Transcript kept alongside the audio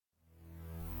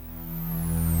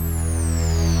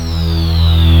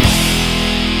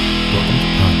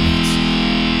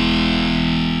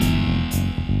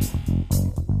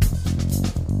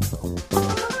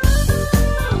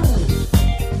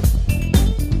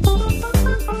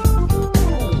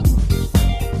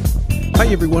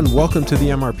Hey everyone, welcome to the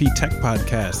MRP Tech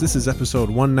Podcast. This is episode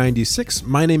 196.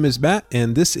 My name is Matt,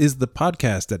 and this is the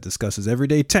podcast that discusses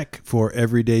everyday tech for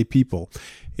everyday people.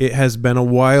 It has been a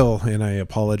while, and I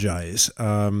apologize.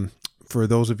 For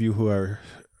those of you who are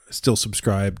still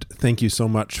subscribed, thank you so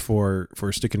much for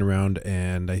sticking around,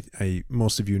 and I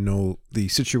most of you know the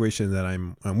situation that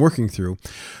I'm working through.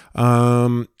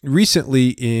 Recently,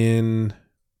 in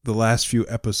the last few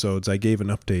episodes, I gave an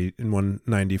update in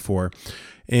 194,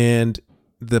 and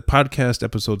the podcast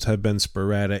episodes have been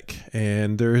sporadic,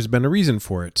 and there has been a reason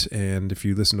for it. And if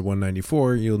you listen to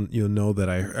 194, you'll know that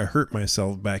I hurt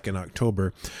myself back in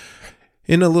October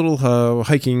in a little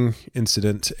hiking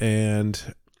incident,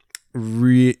 and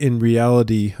in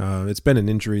reality, it's been an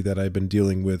injury that I've been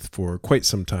dealing with for quite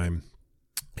some time,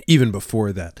 even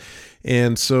before that.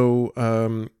 And so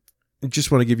I just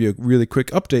want to give you a really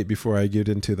quick update before I get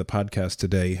into the podcast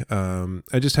today.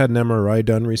 I just had an MRI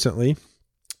done recently,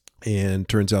 and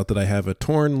turns out that I have a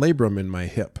torn labrum in my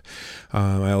hip.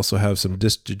 I also have some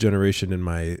disc degeneration in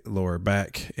my lower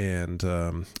back, and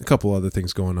a couple other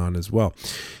things going on as well.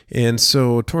 And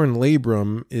so torn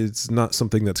labrum is not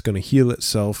something that's going to heal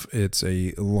itself. It's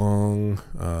a long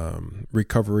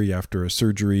recovery after a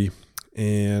surgery,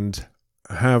 and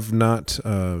I have not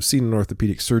seen an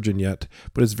orthopedic surgeon yet,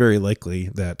 but it's very likely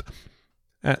that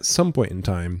at some point in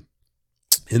time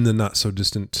in the not so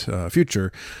distant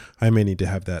future, I may need to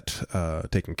have that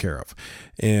taken care of.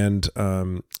 And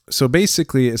so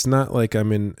basically, it's not like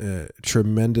I'm in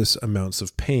tremendous amounts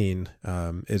of pain.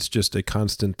 It's just a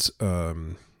constant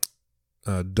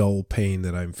dull pain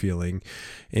that I'm feeling,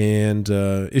 and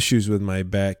issues with my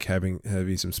back having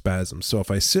some spasms. So if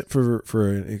I sit for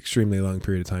an extremely long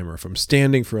period of time, or if I'm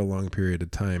standing for a long period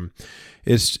of time,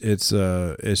 it's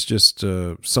just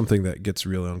something that gets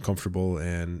really uncomfortable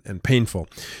and painful.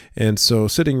 And so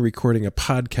sitting recording a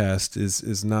podcast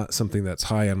is not something that's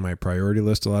high on my priority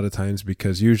list a lot of times,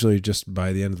 because usually just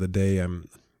by the end of the day I'm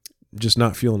just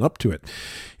not feeling up to it.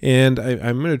 And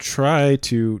I'm going to try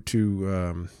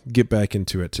to get back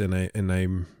into it, and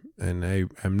I'm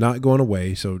not going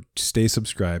away, so stay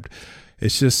subscribed.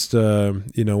 It's just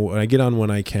I get on when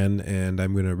I can, and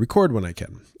I'm going to record when I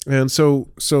can. And so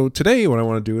today what I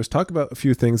want to do is talk about a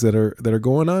few things that are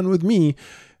going on with me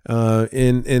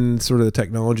in sort of the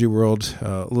technology world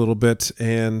a little bit,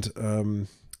 and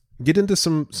get into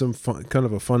some fun, kind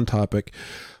of a fun topic.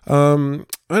 I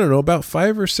don't know, about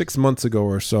 5 or 6 months ago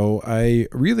or so, I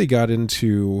really got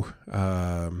into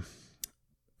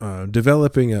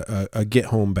developing a get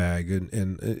home bag,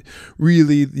 and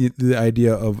really the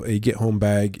idea of a get home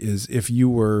bag is if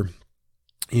you were,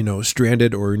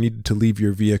 stranded or needed to leave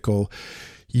your vehicle,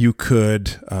 you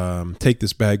could take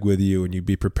this bag with you, and you'd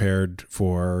be prepared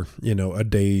for, a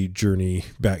day journey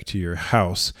back to your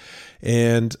house.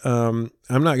 And I'm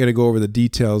not going to go over the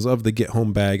details of the get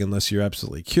home bag unless you're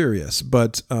absolutely curious.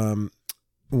 But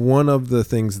one of the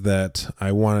things that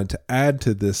I wanted to add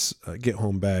to this get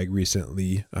home bag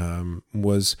recently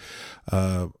was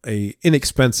a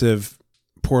inexpensive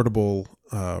portable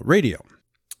radio.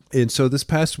 And so this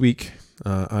past week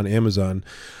on Amazon,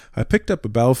 I picked up a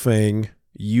Baofeng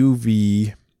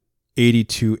UV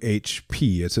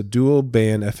 82HP. It's a dual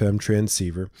band FM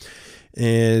transceiver,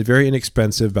 and very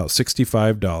inexpensive, about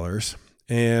 $65.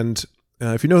 And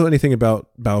if you know anything about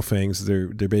Baofengs,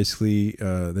 they're basically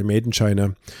they're made in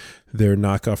China. They're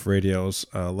knockoff radios.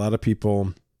 A lot of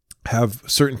people have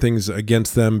certain things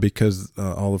against them because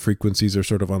all the frequencies are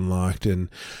sort of unlocked, and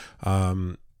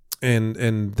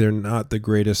they're not the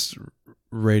greatest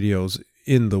radios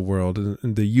in the world.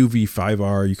 And the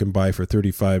UV5R you can buy for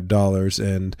 $35,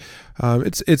 and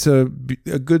it's a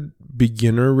good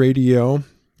beginner radio,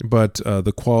 but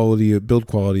the build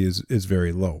quality is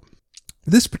very low.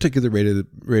 This particular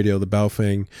radio, the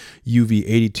Baofeng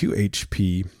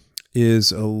UV82HP,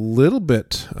 is a little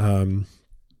bit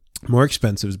more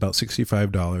expensive. It's about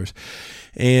 $65,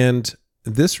 and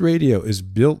this radio is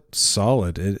built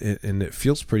solid, and it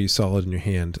feels pretty solid in your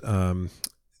hand.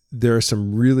 There are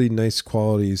some really nice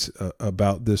qualities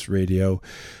about this radio.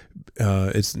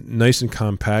 It's nice and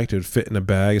compact. It would fit in a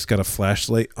bag. It's got a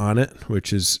flashlight on it,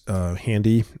 which is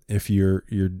handy if you're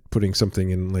putting something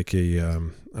in like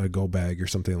a go bag or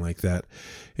something like that,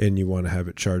 and you want to have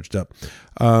it charged up.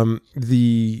 I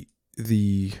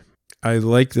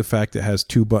like the fact that it has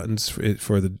 2 buttons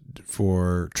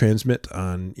for transmit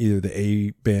on either the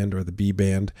A band or the B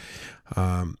band.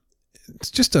 It's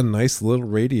just a nice little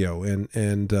radio,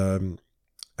 and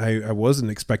I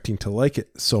wasn't expecting to like it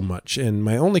so much. And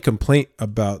my only complaint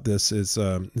about this is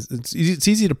it's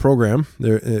easy to program.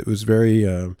 It was very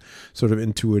sort of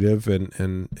intuitive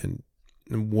and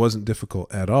wasn't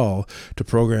difficult at all to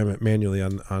program it manually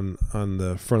on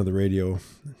the front of the radio.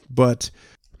 But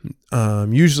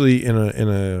usually in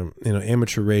a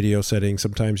amateur radio setting,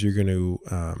 sometimes you're going to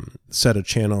set a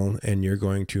channel and you're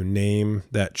going to name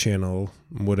that channel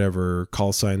whatever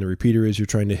call sign the repeater is you're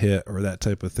trying to hit, or that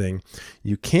type of thing.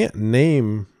 You can't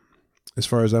name, as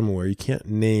far as I'm aware, you can't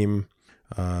name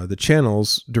the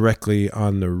channels directly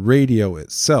on the radio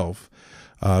itself.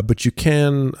 But you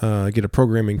can get a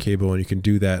programming cable, and you can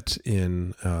do that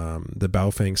in the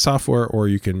Baofeng software, or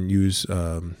you can use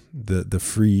the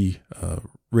free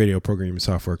radio programming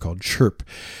software called Chirp.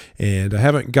 And I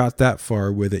haven't got that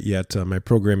far with it yet. My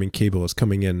programming cable is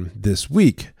coming in this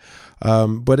week.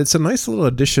 But it's a nice little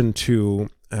addition to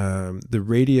the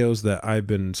radios that I've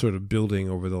been sort of building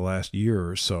over the last year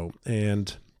or so.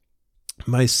 And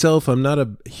myself, I'm not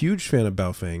a huge fan of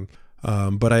Baofeng.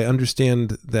 But I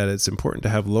understand that it's important to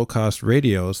have low-cost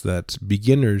radios that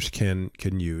beginners can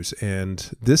use,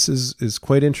 and this is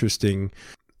quite interesting,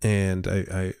 and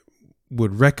I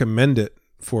would recommend it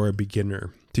for a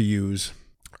beginner to use,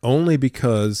 only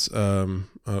because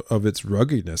of its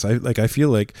ruggedness. I feel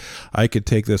like I could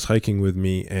take this hiking with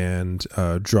me and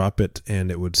drop it, and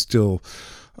it would still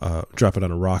drop it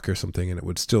on a rock or something, and it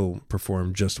would still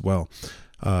perform just well.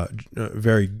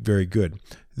 Very, very good.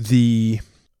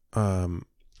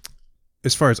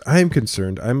 As far as I'm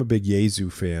concerned, I'm a big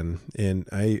Yaesu fan, and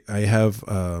I have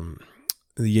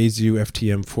the Yaesu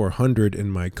FTM 400 in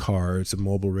my car. It's a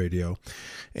mobile radio,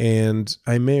 and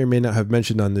I may or may not have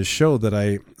mentioned on this show that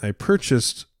I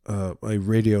purchased a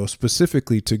radio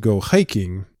specifically to go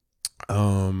hiking.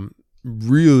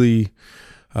 Really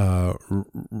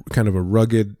kind of a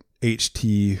rugged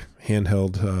HT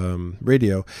handheld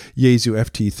radio, Yaesu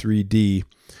FT3D.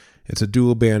 It's a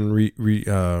dual band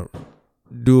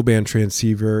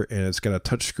transceiver, and it's got a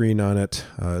touch screen on it.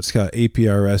 It's got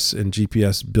APRS and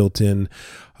GPS built in,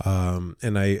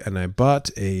 and I bought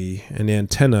an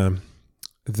antenna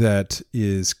that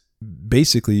is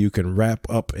basically you can wrap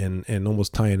up and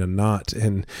almost tie in a knot,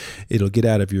 and it'll get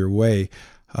out of your way.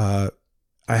 I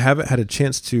haven't had a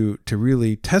chance to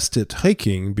really test it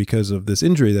hiking because of this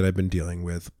injury that I've been dealing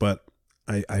with, but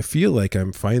I feel like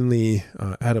I'm finally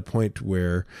at a point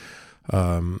where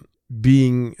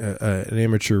being an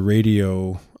amateur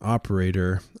radio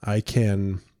operator, I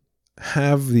can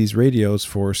have these radios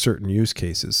for certain use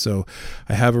cases. So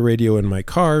I have a radio in my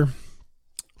car.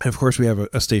 Of course, we have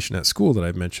a station at school that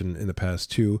I've mentioned in the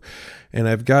past too. And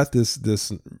I've got this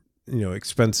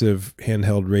expensive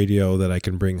handheld radio that I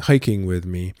can bring hiking with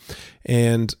me.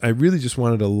 And I really just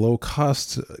wanted a low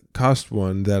cost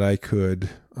one that I could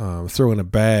throw in a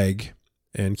bag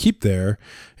and keep there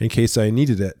in case I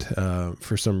needed it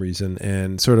for some reason,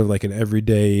 and sort of like an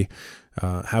everyday,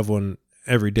 have one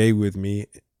every day with me.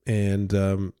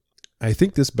 And I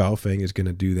think this Baofeng is going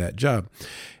to do that job.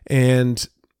 And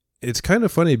it's kind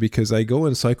of funny because I go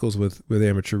in cycles with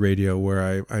amateur radio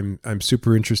where I'm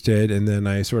super interested, and then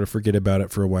I sort of forget about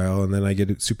it for a while, and then I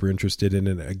get super interested in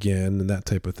it again, and that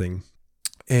type of thing.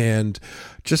 And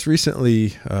just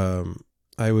recently,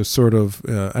 I was sort of,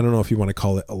 I don't know if you want to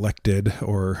call it elected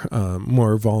or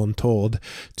more voluntold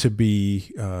to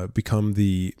become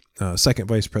the second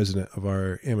vice president of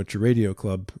our amateur radio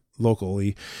club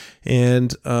locally.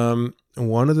 And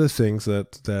one of the things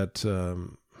that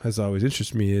has always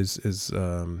interested me is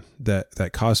that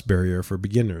cost barrier for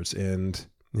beginners. And,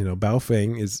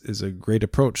 Baofeng is a great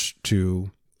approach to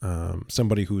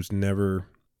somebody who's never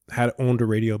owned a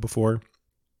radio before.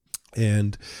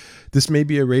 And this may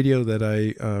be a radio that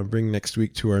I bring next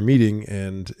week to our meeting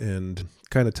and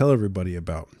kind of tell everybody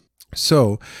about.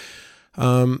 So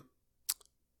the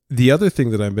other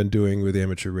thing that I've been doing with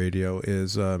amateur radio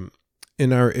is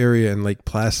in our area in Lake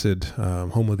Placid,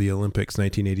 home of the Olympics,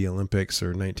 1980 Olympics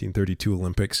or 1932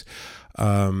 Olympics.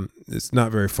 It's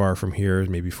not very far from here,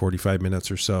 maybe 45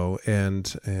 minutes or so.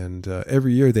 And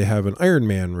every year they have an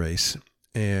Ironman race.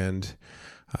 And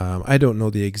I don't know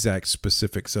the exact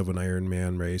specifics of an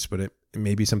Ironman race, but it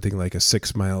may be something like a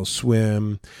 6-mile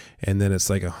swim, and then it's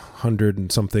like 100 and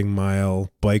something mile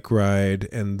bike ride,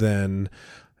 and then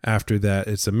after that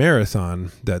it's a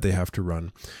marathon that they have to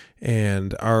run.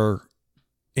 And our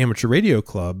amateur radio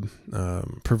club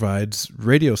provides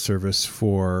radio service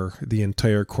for the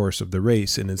entire course of the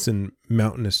race, and it's in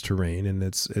mountainous terrain, and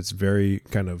it's very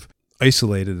kind of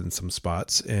isolated in some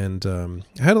spots. And I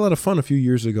had a lot of fun a few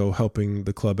years ago helping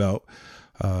the club out,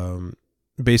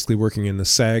 basically working in the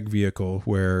SAG vehicle,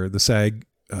 where the SAG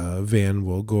van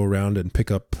will go around and pick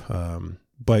up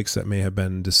bikes that may have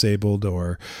been disabled,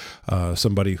 or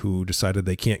somebody who decided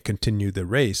they can't continue the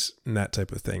race, and that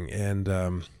type of thing. And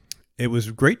it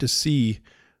was great to see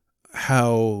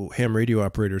how ham radio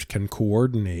operators can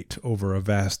coordinate over a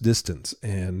vast distance.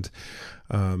 And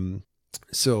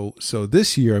so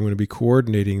this year I'm going to be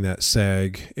coordinating that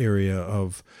SAG area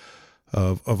of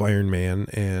Iron Man,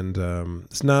 and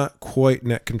it's not quite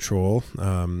net control.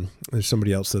 There's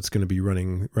somebody else that's going to be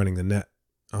running the net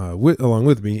along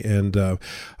with me, and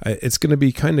it's going to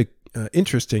be kind of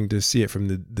interesting to see it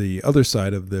from the other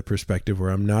side of the perspective, where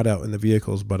I'm not out in the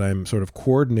vehicles, but I'm sort of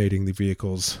coordinating the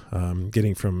vehicles,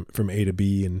 getting from A to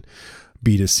B and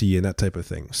B to C and that type of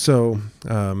thing. So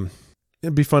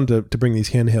it'd be fun to bring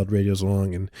these handheld radios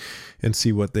along and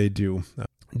see what they do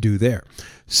there.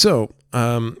 So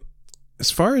as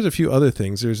far as a few other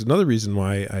things, there's another reason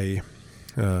why I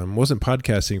wasn't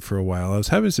podcasting for a while. I was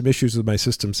having some issues with my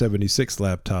System 76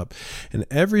 laptop, and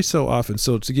every so often,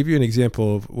 so to give you an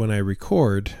example of when I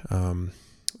record,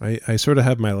 I sort of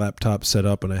have my laptop set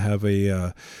up, and I have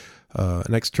an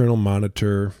external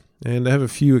monitor, and I have a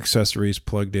few accessories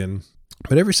plugged in.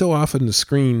 But every so often, the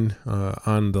screen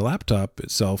on the laptop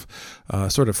itself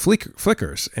sort of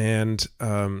flickers, and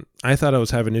I thought I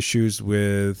was having issues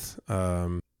with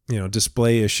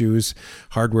display issues,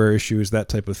 hardware issues, that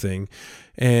type of thing.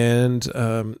 And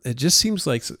it just seems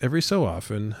like every so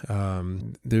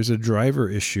often there's a driver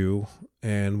issue,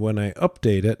 and when I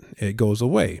update it, it goes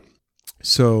away.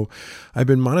 So I've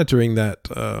been monitoring that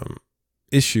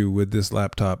issue with this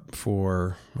laptop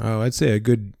for, I'd say a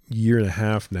good year and a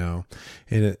half now.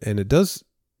 And it does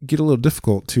get a little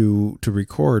difficult to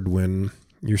record when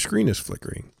your screen is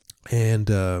flickering. And,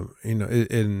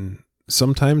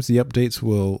 sometimes the updates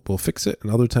will fix it, and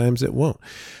other times it won't.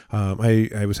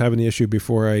 I was having the issue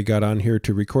before I got on here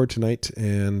to record tonight,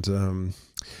 and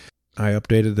I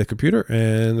updated the computer,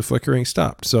 and the flickering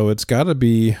stopped. So it's got to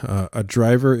be a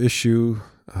driver issue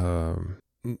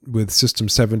with System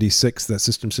 76 that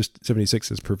System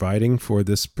 76 is providing for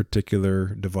this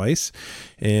particular device.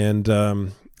 And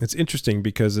it's interesting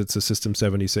because it's a System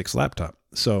 76 laptop.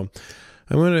 So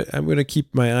I'm gonna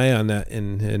keep my eye on that,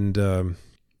 and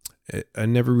I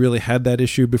never really had that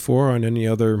issue before on any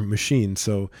other machine.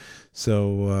 So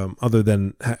other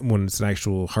than when it's an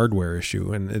actual hardware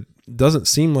issue, and it doesn't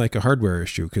seem like a hardware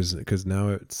issue because now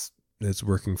it's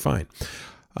working fine.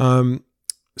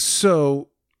 So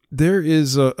there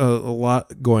is a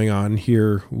lot going on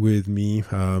here with me.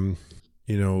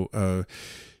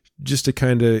 Just to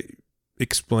kind of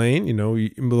explain,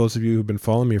 those of you who've been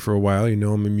following me for a while, I'm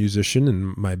a musician,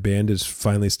 and my band is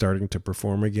finally starting to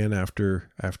perform again after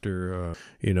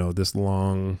this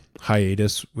long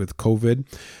hiatus with COVID.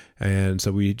 And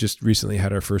so we just recently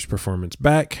had our first performance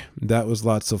back. That was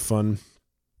lots of fun.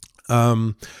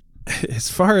 As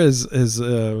far as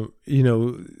if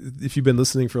you've been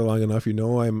listening for long enough,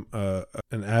 I'm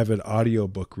an avid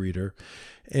audiobook reader,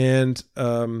 and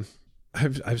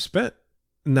I've spent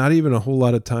not even a whole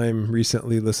lot of time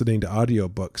recently listening to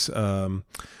audiobooks.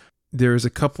 There's a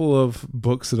couple of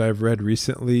books that I've read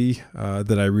recently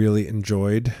that I really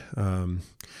enjoyed.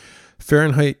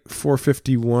 Fahrenheit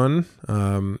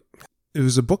 451. It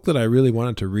was a book that I really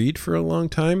wanted to read for a long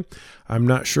time. I'm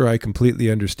not sure I completely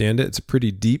understand it. It's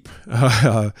pretty deep.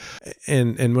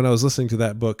 And when I was listening to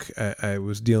that book, I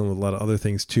was dealing with a lot of other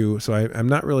things too. So I'm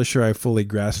not really sure I fully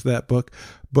grasped that book.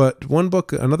 But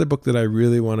another book that I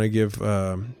really want to give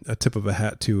a tip of a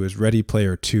hat to is Ready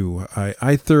Player 2.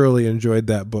 I thoroughly enjoyed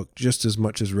that book just as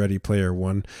much as Ready Player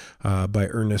 1 by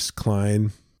Ernest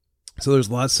Cline. So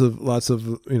there's lots of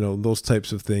those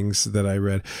types of things that I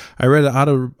read. I read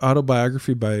an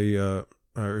autobiography a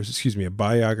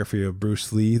biography of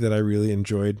Bruce Lee that I really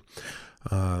enjoyed.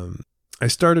 I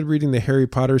started reading the Harry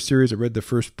Potter series. I read the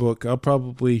first book. I'll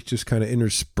probably just kind of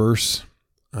intersperse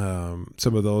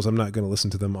some of those. I'm not going to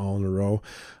listen to them all in a row.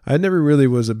 I never really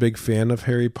was a big fan of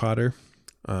Harry Potter,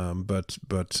 but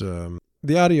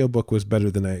the audiobook was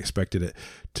better than I expected it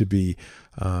to be.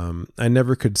 I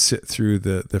never could sit through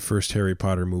the first Harry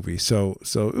Potter movie. So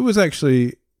it was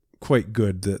actually quite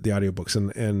good, the audiobooks,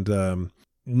 and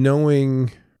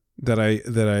knowing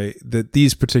that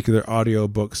these particular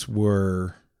audiobooks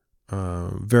were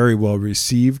very well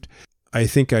received, I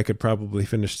think I could probably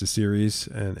finish the series,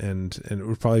 and it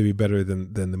would probably be better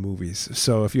than the movies.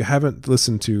 So if you haven't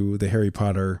listened to the Harry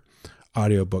Potter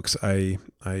audiobooks, I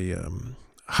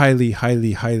highly,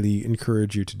 highly, highly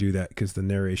encourage you to do that, because the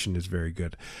narration is very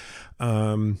good.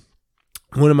 One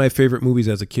of my favorite movies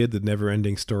as a kid, The Never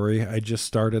Ending Story. I just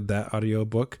started that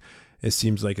audiobook. It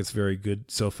seems like it's very good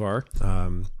so far.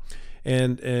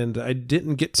 And I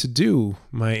didn't get to do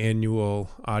my annual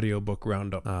audiobook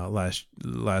roundup last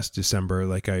December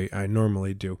like I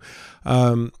normally do.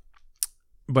 But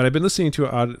I've been listening to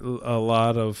a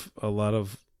lot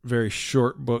of very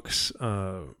short books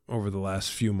over the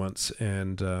last few months,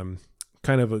 and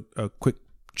kind of a quick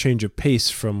change of pace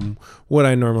from what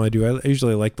I normally do. I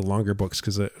usually like the longer books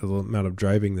because of the amount of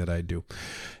driving that I do.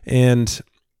 And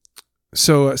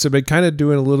so I've been kind of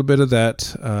doing a little bit of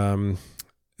that.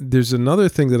 There's another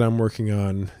thing that I'm working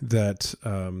on that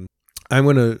I'm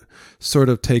going to sort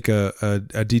of take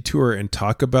a detour and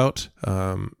talk about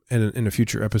in a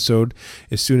future episode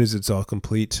as soon as it's all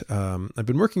complete. I've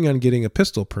been working on getting a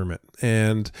pistol permit,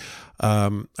 and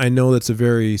I know that's a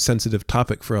very sensitive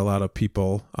topic for a lot of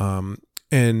people.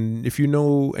 And if you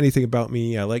know anything about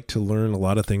me, I like to learn a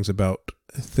lot of things about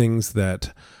things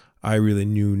that I really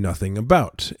knew nothing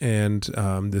about. And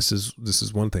this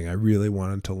is one thing I really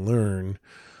wanted to learn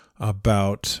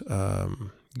about.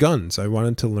 Guns. I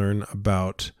wanted to learn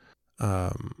about,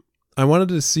 I wanted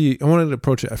to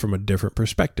approach it from a different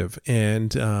perspective.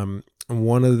 And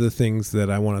one of the things that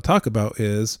I want to talk about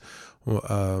is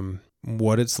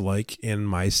what it's like in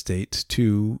my state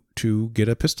to get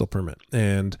a pistol permit.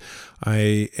 And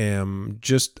I am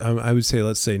I would say,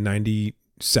 let's say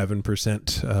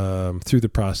 97% through the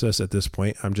process at this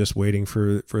point. I'm just waiting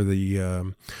for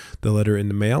the letter in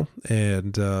the mail,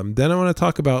 and then I want to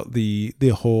talk about the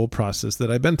whole process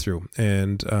that I've been through,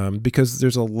 and because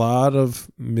there's a lot of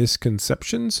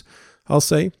misconceptions, I'll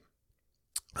say,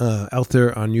 out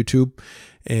there on YouTube,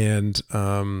 and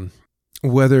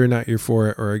whether or not you're for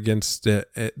it or against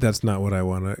it, that's not what I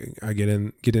want to get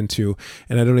into,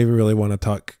 and I don't even really want to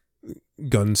talk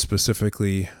guns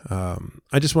specifically.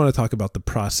 I just want to talk about the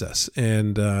process,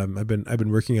 and I've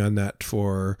been working on that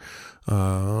for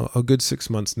a good 6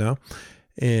 months now,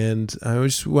 and I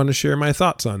just want to share my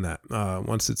thoughts on that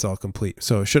once it's all complete.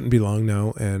 So it shouldn't be long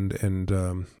now, and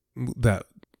that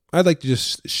I'd like to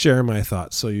just share my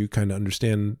thoughts so you kind of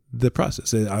understand the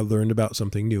process. I learned about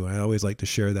something new. I always like to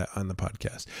share that on the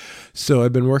podcast. So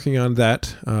I've been working on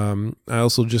that. I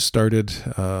also just started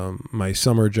my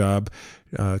summer job,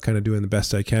 kind of doing the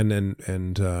best I can.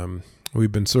 And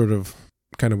we've been sort of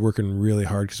kind of working really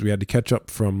hard because we had to catch up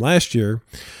from last year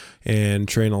and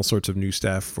train all sorts of new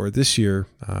staff for this year.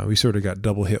 We sort of got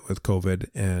double hit with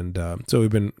COVID. And so we've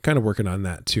been kind of working on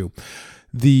that too.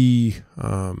 The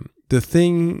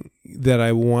thing that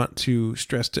I want to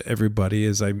stress to everybody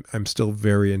is I'm still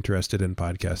very interested in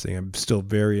podcasting. I'm still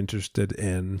very interested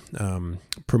in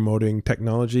promoting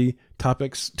technology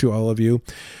topics to all of you.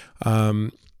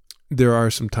 There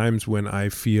are some times when I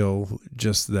feel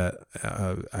just that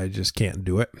I just can't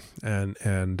do it, and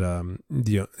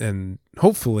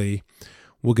hopefully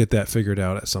we'll get that figured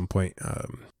out at some point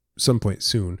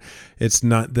soon. It's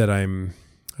not that I'm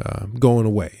going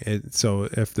away. So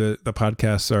if the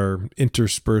podcasts are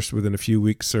interspersed within a few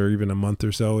weeks or even a month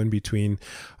or so in between,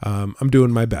 I'm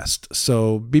doing my best.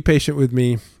 So be patient with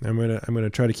me. I'm gonna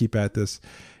try to keep at this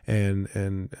and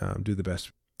do the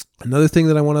best. Another thing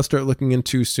that I want to start looking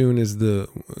into soon is the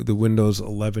Windows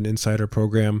 11 Insider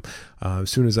program.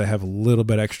 As soon as I have a little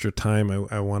bit extra time,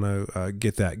 I want to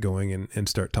get that going and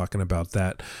start talking about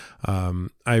that.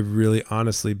 I've really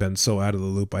honestly been so out of the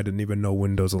loop. I didn't even know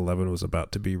Windows 11 was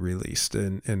about to be released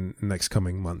in next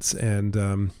coming months. And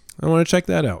I want to check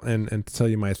that out and tell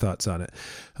you my thoughts on it.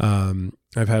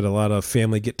 I've had a lot of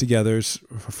family get-togethers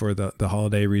for the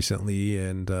holiday recently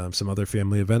and some other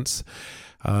family events.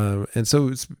 And so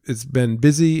it's been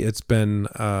busy. It's been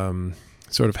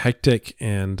sort of hectic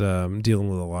and dealing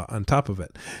with a lot on top of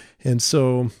it. And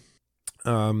so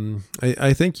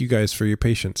I thank you guys for your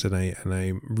patience, and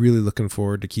I'm really looking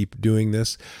forward to keep doing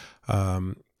this.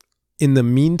 In the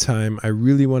meantime, I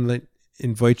really want to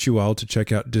invite you all to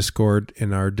check out Discord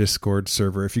in our Discord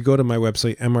server. If you go to my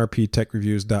website,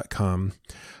 mrptechreviews.com,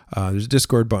 there's a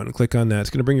Discord button. Click on that.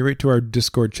 It's going to bring you right to our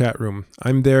Discord chat room.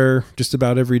 I'm there just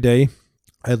about every day.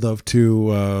 I'd love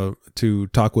to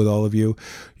talk with all of you.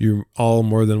 You're all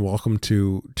more than welcome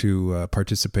to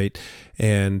participate,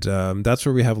 and that's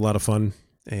where we have a lot of fun.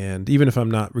 And even if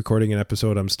I'm not recording an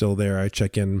episode, I'm still there. I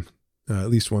check in at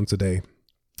least once a day.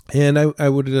 And I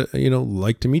would,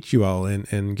 like to meet you all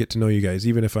and get to know you guys,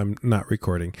 even if I'm not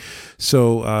recording.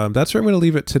 So that's where I'm going to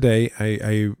leave it today.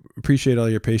 I appreciate all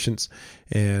your patience,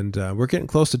 and we're getting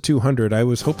close to 200. I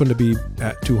was hoping to be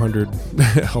at 200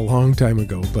 a long time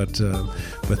ago, but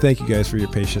thank you guys for your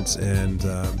patience, and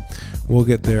we'll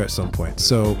get there at some point.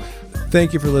 So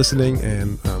thank you for listening,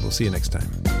 and we'll see you next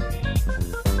time.